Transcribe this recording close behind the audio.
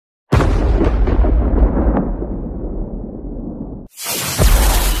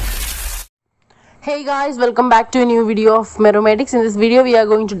Hey guys, welcome back to a new video of MERO MEDICZ. In this video we are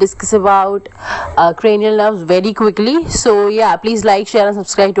going to discuss about cranial nerves very quickly. So yeah, please like, share and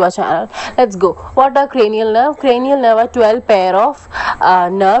subscribe to our channel. Let's go. What are cranial nerve? Cranial nerve are 12 pair of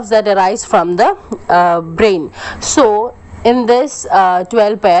nerves that arise from the brain. So in this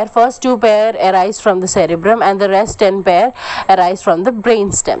 12 pair, first 2 pair arise from the cerebrum and the rest 10 pair arise from the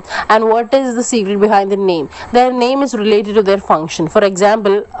brainstem. And what is the secret behind the name? Their name is related to their function. For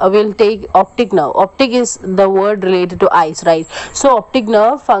example, we'll take optic nerve. Optic is the word related to eyes, right? So optic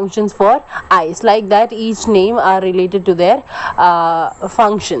nerve functions for eyes. Like that, each name are related to their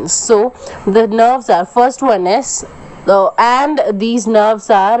functions. So the nerves are, first one is and these nerves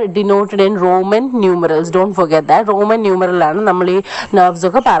are denoted in Roman numerals. Don't forget that Roman numeral ആണ് നമ്മൾ ഈ nerves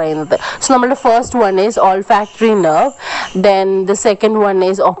ഒക്കെ പറയുന്നത്. So നമ്മുടെ first one is olfactory nerve, then the second one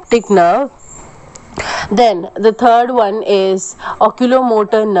is optic nerve, then the third one is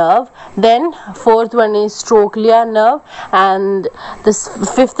oculomotor nerve, then fourth one is trochlear nerve, and the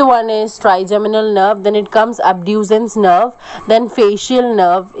fifth one is trigeminal nerve. Then it comes abducens nerve, then facial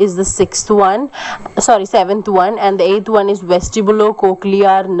nerve is the seventh one, and the eighth one is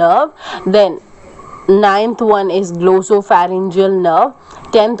vestibulocochlear nerve, then ninth one is glossopharyngeal nerve,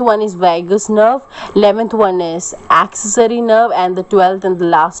 10th one is vagus nerve, 11th one is accessory nerve, and the 12th and the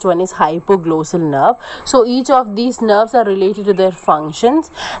last one is hypoglossal nerve. So each of these nerves are related to their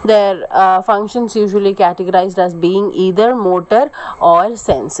functions. Their functions usually categorized as being either motor or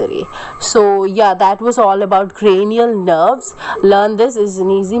sensory. So yeah, that was all about cranial nerves. Learn this. Is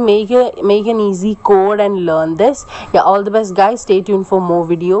an easy, make an easy code and learn this. Yeah, all the best guys. Stay tuned for more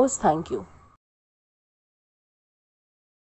videos. Thank you.